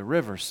down to the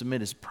river, submit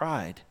his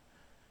pride,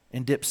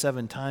 and dip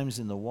 7 times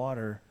in the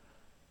water.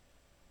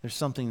 There's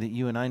something that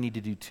you and I need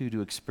to do too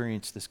to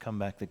experience this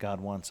comeback that God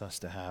wants us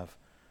to have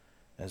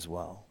as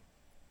well.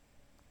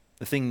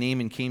 The thing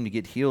Naaman came to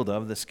get healed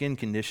of, the skin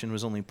condition,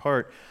 was only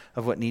part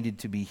of what needed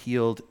to be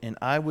healed, and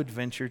I would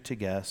venture to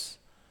guess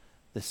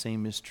the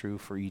same is true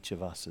for each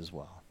of us as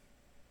well.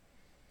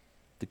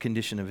 The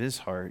condition of his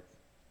heart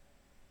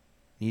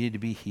needed to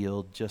be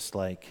healed, just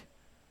like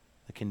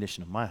the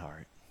condition of my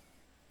heart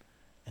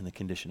and the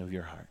condition of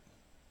your heart.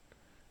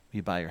 Will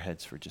you bow your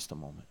heads for just a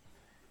moment?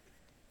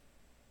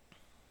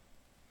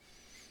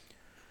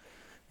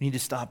 We need to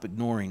stop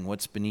ignoring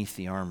what's beneath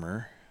the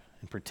armor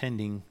and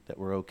pretending that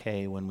we're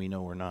okay when we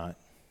know we're not.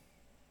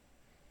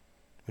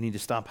 We need to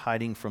stop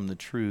hiding from the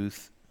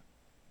truth,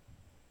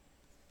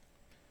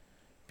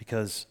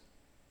 because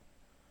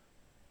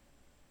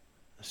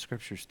the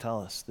scriptures tell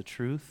us the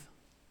truth,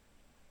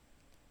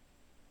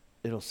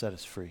 it'll set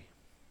us free.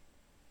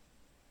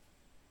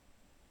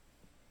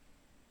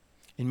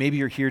 And maybe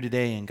you're here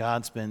today and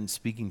God's been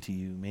speaking to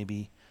you.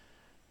 Maybe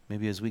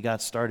as we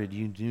got started,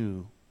 you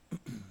knew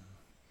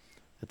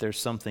that there's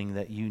something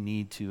that you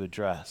need to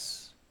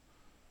address.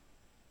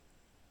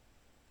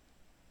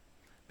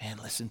 Man,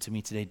 listen to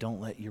me today.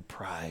 Don't let your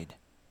pride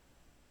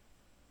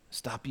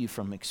stop you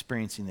from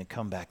experiencing the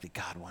comeback that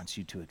God wants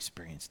you to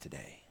experience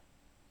today.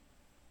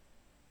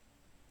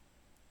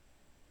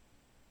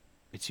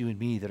 It's you and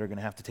me that are going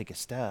to have to take a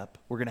step.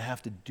 We're going to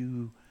have to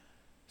do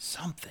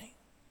something.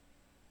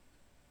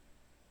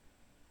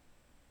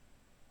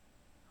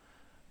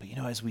 But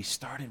as we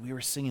started, we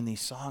were singing these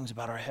songs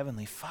about our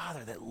Heavenly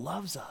Father that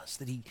loves us,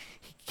 that He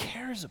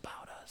cares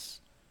about us.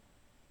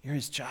 You're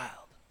His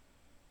child.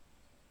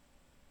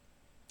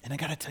 And I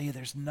got to tell you,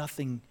 there's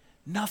nothing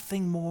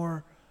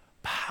more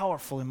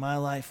powerful in my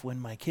life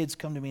when my kids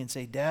come to me and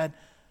say, Dad,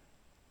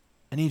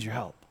 I need your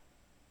help.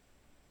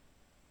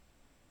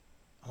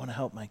 I want to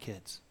help my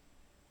kids.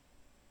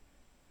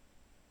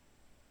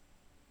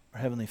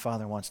 Our Heavenly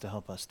Father wants to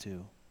help us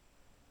too.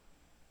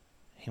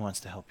 He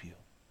wants to help you.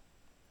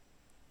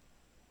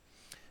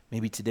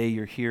 Maybe today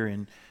you're here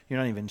and you're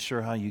not even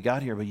sure how you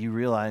got here, but you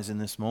realize in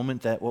this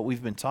moment that what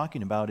we've been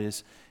talking about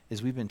is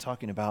we've been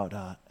talking about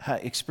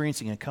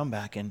experiencing a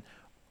comeback and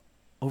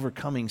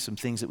overcoming some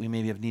things that we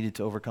maybe have needed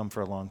to overcome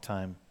for a long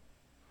time.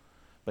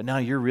 But now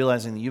you're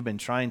realizing that you've been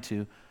trying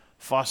to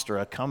foster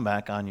a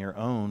comeback on your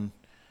own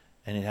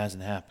and it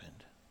hasn't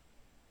happened.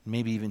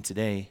 Maybe even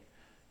today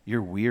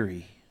you're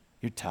weary,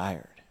 you're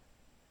tired.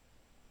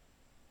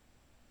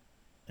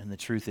 And the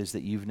truth is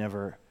that you've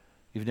never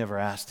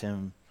asked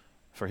Him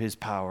for His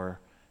power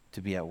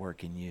to be at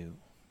work in you.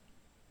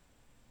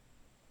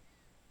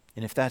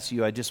 And if that's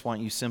you, I just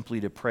want you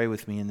simply to pray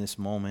with me in this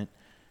moment,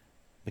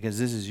 because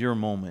this is your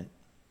moment.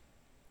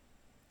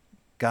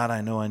 God,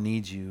 I know I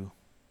need you.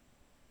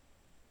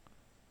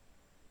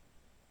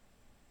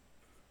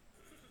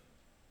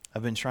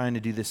 I've been trying to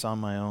do this on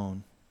my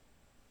own.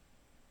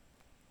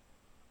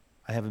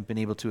 I haven't been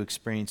able to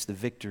experience the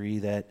victory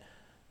that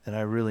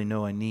I really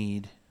know I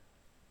need.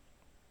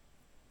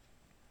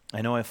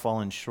 I know I've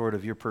fallen short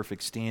of your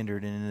perfect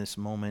standard, and in this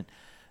moment,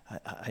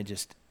 I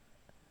just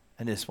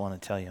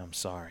want to tell you I'm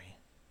sorry.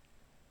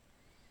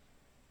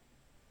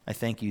 I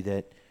thank you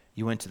that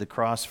you went to the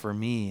cross for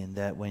me, and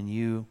that when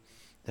you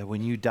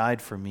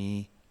died for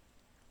me,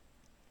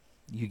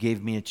 you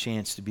gave me a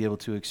chance to be able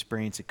to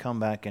experience a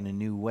comeback in a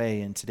new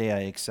way, and today I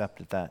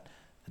accept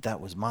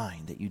that was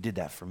mine, that you did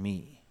that for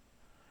me.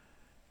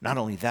 Not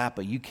only that,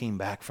 but you came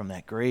back from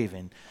that grave,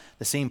 and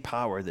the same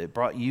power that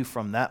brought you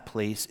from that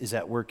place is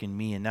at work in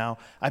me. And now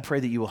I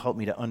pray that you will help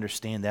me to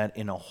understand that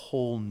in a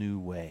whole new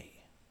way.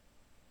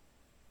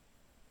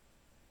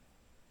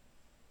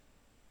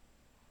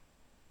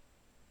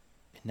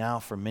 And now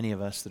for many of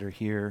us that are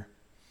here,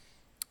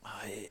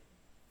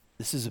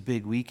 this is a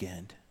big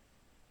weekend.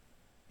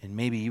 And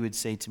maybe you would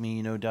say to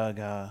me, Doug,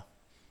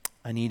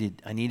 I needed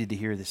to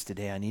hear this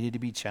today. I needed to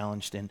be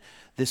challenged, and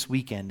this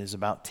weekend is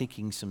about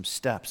taking some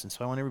steps. And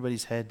so I want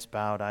everybody's heads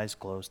bowed, eyes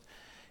closed.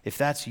 If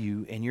that's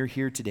you and you're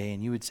here today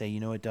and you would say, you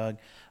know what, Doug,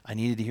 I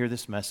needed to hear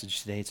this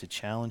message today. It's a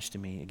challenge to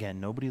me. Again,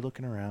 nobody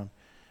looking around.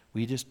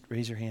 Will you just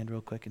raise your hand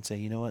real quick and say,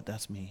 you know what,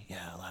 that's me.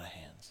 Yeah, a lot of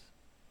hands.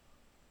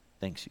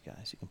 Thanks, you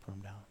guys. You can put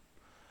them down.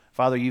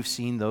 Father, you've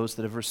seen those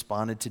that have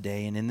responded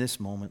today, and in this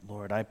moment,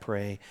 Lord, I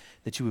pray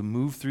that you would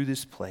move through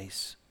this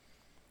place.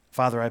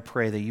 Father, I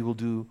pray that you will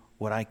do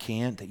what I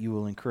can't, that you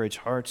will encourage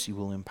hearts, you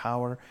will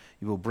empower,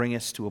 you will bring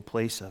us to a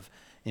place of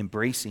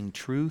embracing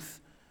truth,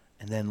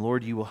 and then,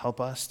 Lord, you will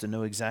help us to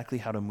know exactly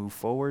how to move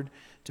forward,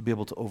 to be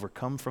able to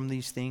overcome from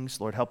these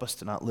things. Lord, help us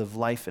to not live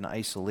life in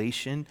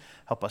isolation.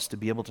 Help us to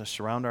be able to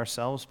surround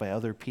ourselves by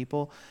other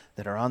people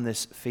that are on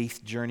this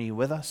faith journey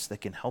with us,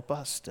 that can help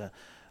us, to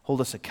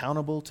hold us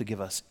accountable, to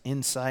give us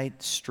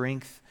insight,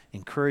 strength,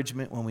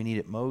 encouragement when we need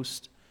it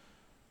most.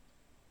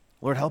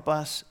 Lord, help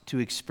us to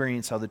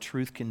experience how the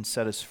truth can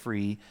set us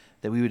free,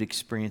 that we would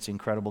experience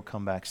incredible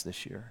comebacks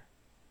this year.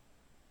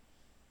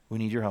 We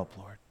need your help,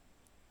 Lord.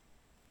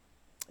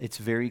 It's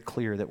very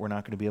clear that we're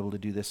not going to be able to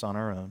do this on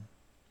our own.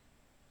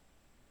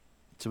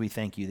 So we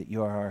thank you that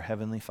you are our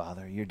Heavenly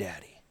Father, your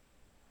Daddy.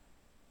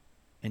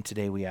 And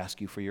today we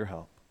ask you for your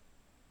help.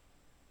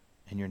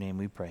 In your name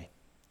we pray.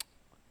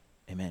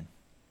 Amen.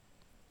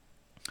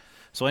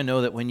 So I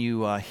know that when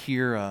you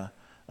hear a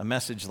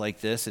message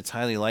like this, it's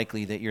highly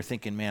likely that you're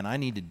thinking, man, I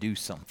need to do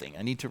something.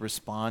 I need to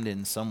respond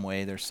in some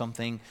way. There's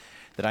something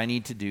that I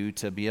need to do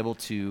to be able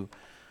to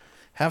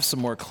have some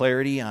more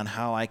clarity on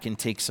how I can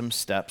take some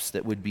steps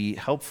that would be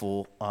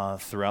helpful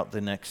throughout the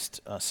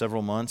next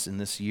several months in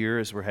this year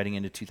as we're heading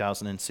into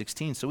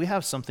 2016. So we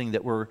have something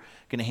that we're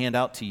going to hand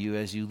out to you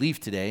as you leave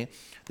today.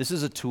 This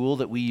is a tool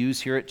that we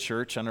use here at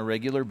church on a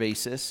regular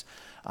basis.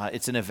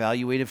 It's an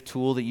evaluative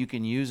tool that you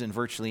can use in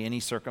virtually any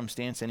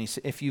circumstance.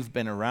 If you've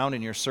been around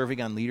and you're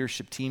serving on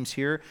leadership teams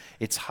here,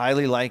 it's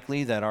highly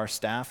likely that our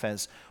staff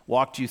has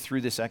walked you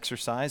through this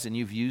exercise and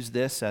you've used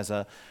this as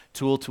a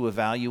tool to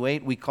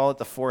evaluate. We call it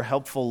the 4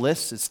 helpful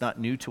lists. It's not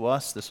new to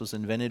us. This was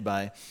invented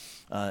by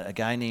a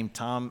guy named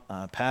Tom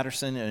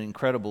Patterson, an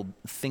incredible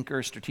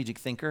thinker, strategic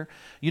thinker.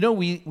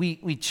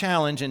 We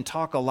challenge and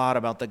talk a lot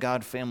about the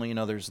God, family, and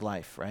others'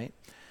 life, right?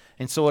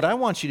 And so what I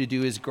want you to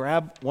do is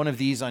grab one of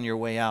these on your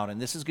way out, and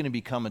this is going to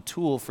become a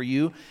tool for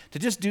you to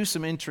just do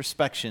some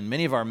introspection.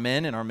 Many of our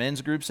men and our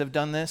men's groups have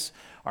done this.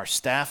 Our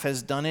staff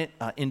has done it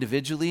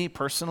individually,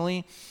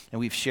 personally, and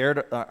we've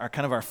shared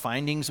our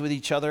findings with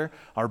each other.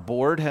 Our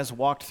board has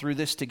walked through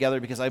this together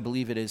because I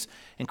believe it is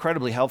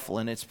incredibly helpful,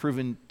 and it's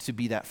proven to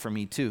be that for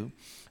me too.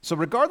 So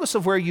regardless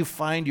of where you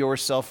find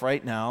yourself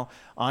right now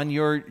on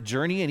your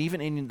journey and even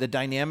in the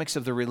dynamics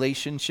of the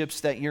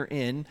relationships that you're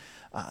in,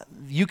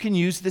 you can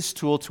use this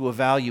tool to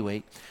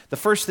evaluate. The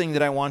first thing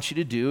that I want you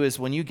to do is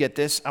when you get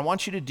this, I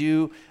want you to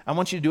do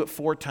it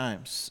 4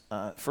 times,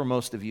 for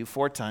most of you,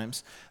 4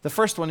 times. The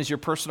first one is your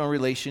personal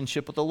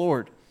relationship with the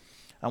Lord.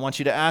 I want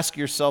you to ask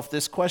yourself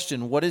this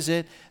question: what is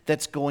it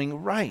that's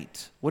going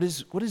right? What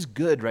is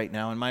good right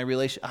now in my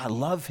relation? I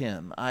love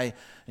him.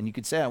 And you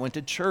could say, I went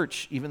to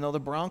church even though the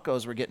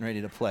Broncos were getting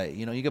ready to play.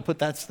 You know, you could put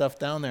that stuff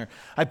down there.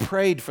 I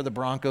prayed for the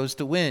Broncos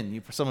to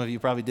win. Some of you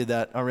probably did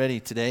that already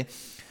today.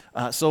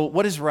 So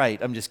what is right?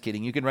 I'm just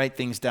kidding. You can write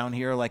things down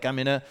here like I'm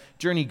in a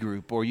journey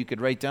group, or you could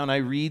write down I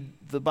read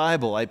the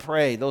Bible, I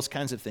pray, those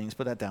kinds of things.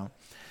 Put that down.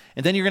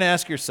 And then you're going to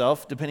ask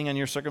yourself, depending on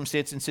your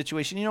circumstance and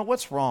situation,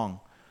 what's wrong?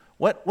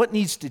 What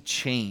needs to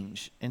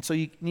change? And so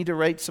you need to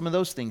write some of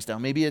those things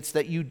down. Maybe it's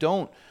that you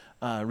don't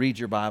read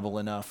your Bible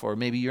enough, or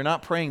maybe you're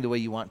not praying the way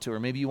you want to, or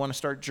maybe you want to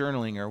start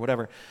journaling or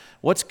whatever.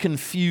 What's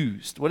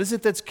confused? What is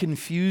it that's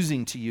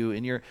confusing to you?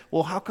 And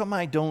how come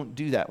I don't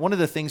do that? One of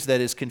the things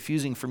that is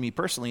confusing for me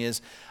personally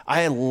is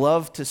I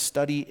love to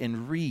study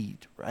and read,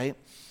 right?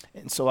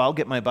 And so I'll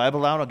get my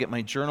Bible out, I'll get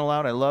my journal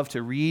out. I love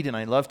to read and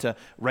I love to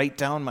write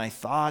down my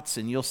thoughts,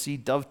 and you'll see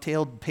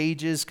dovetailed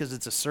pages because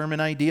it's a sermon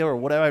idea or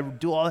whatever. I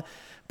do all that.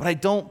 But I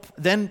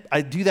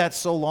do that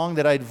so long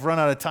that I'd run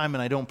out of time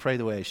and I don't pray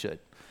the way I should.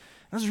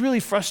 I was really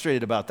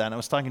frustrated about that. And I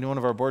was talking to one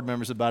of our board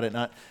members about it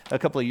not a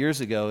couple of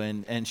years ago,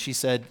 and she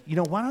said,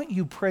 why don't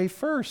you pray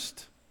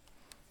first?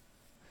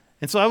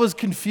 And so I was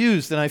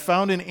confused, and I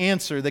found an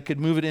answer that could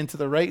move it into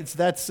the right. It's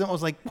that simple. I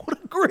was like,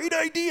 what a great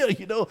idea,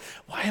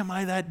 Why am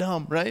I that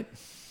dumb, right?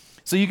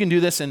 So you can do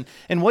this, and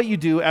what you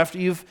do after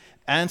you've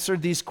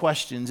answered these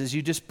questions is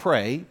you just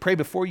pray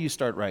before you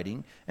start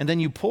writing, and then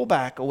you pull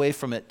back away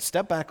from it,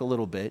 step back a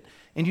little bit,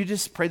 and you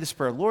just pray this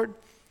prayer: Lord,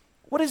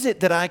 what is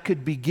it that I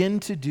could begin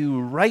to do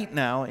right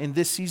now in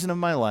this season of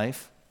my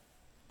life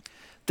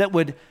that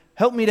would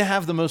help me to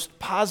have the most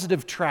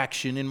positive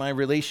traction in my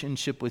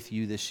relationship with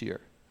you this year?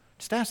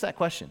 Just ask that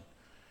question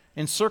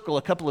and circle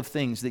a couple of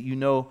things that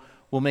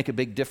will make a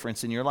big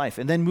difference in your life.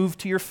 And then move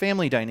to your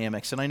family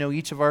dynamics. And I know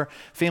each of our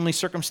family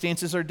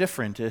circumstances are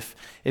different. If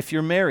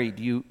you're married,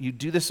 you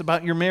do this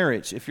about your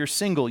marriage. If you're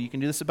single, you can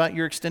do this about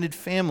your extended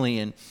family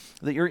and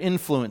that your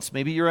influence.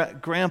 Maybe you're a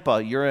grandpa,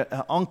 you're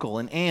an uncle,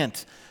 an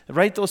aunt.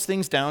 Write those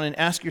things down and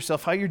ask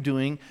yourself how you're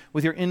doing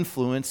with your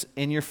influence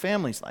in your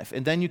family's life.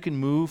 And then you can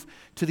move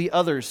to the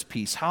others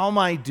piece. How am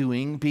I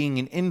doing being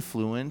an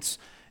influence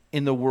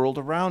in the world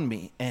around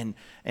me? And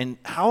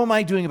how am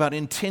I doing about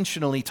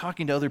intentionally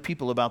talking to other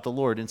people about the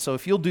Lord? And so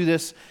if you'll do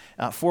this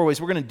 4 ways,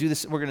 we're going to do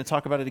this. We're going to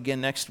talk about it again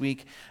next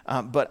week.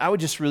 But I would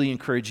just really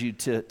encourage you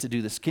to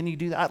do this. Can you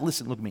do that?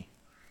 Listen, look at me.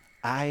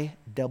 I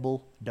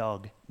double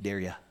dog dare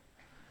you.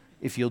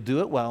 If you'll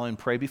do it well and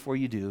pray before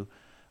you do,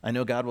 I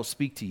know God will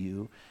speak to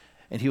you,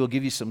 and he will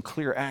give you some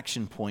clear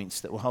action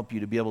points that will help you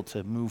to be able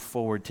to move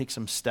forward, take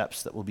some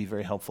steps that will be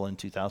very helpful in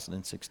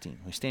 2016.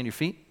 We stand your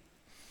feet.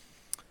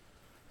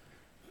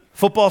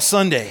 Football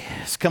Sunday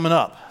is coming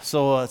up,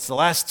 so it's the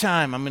last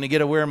time I'm going to get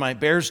to wear my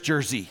Bears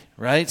jersey,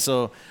 right?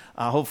 So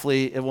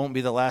hopefully it won't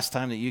be the last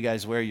time that you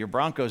guys wear your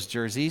Broncos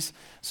jerseys.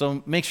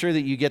 So make sure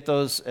that you get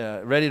those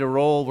ready to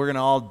roll. We're going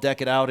to all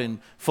deck it out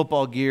in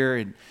football gear,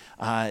 and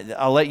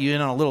I'll let you in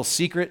on a little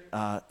secret.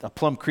 A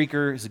Plum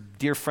Creeker is a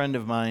dear friend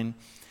of mine,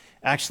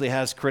 actually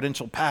has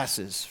credential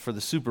passes for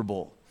the Super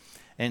Bowl.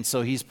 And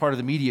so he's part of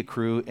the media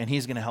crew, and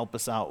he's going to help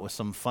us out with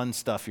some fun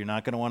stuff. You're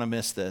not going to want to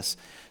miss this.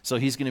 So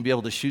he's going to be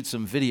able to shoot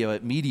some video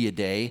at Media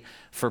Day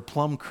for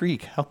Plum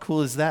Creek. How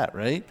cool is that,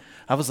 right?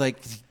 I was like,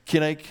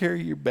 can I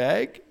carry your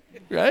bag?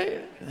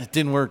 Right? It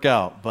didn't work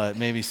out, but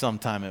maybe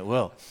sometime it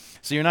will.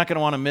 So you're not going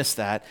to want to miss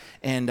that.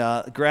 And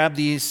grab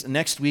these.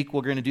 Next week,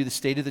 we're going to do the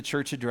State of the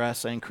Church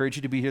address. I encourage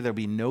you to be here. There'll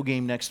be no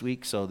game next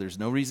week, so there's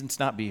no reason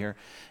to not be here.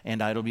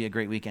 And it'll be a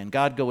great weekend.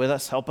 God, go with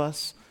us. Help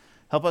us.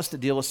 Help us to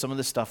deal with some of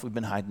the stuff we've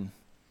been hiding.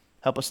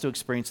 Help us to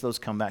experience those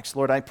comebacks.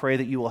 Lord, I pray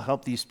that you will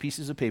help these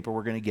pieces of paper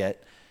we're going to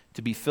get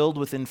to be filled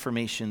with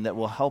information that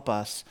will help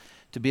us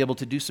to be able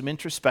to do some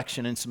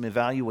introspection and some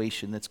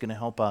evaluation that's going to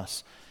help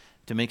us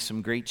to make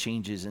some great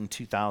changes in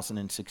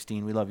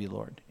 2016. We love you,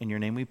 Lord. In your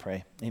name we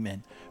pray.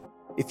 Amen.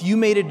 If you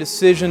made a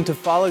decision to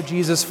follow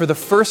Jesus for the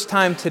first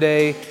time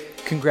today,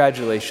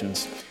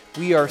 congratulations.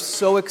 We are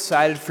so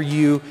excited for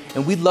you,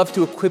 and we'd love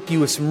to equip you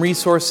with some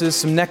resources,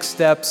 some next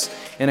steps,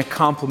 and a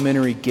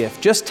complimentary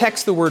gift. Just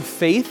text the word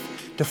faith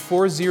to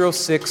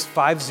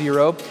 40650.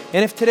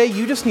 And if today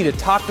you just need to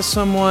talk to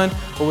someone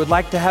or would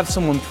like to have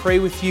someone pray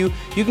with you,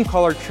 you can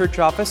call our church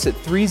office at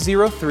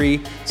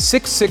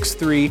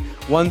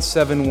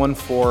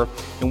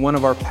 303-663-1714, and one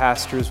of our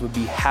pastors would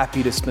be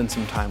happy to spend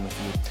some time with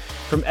you.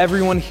 From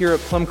everyone here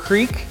at Plum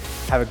Creek,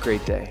 have a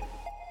great day.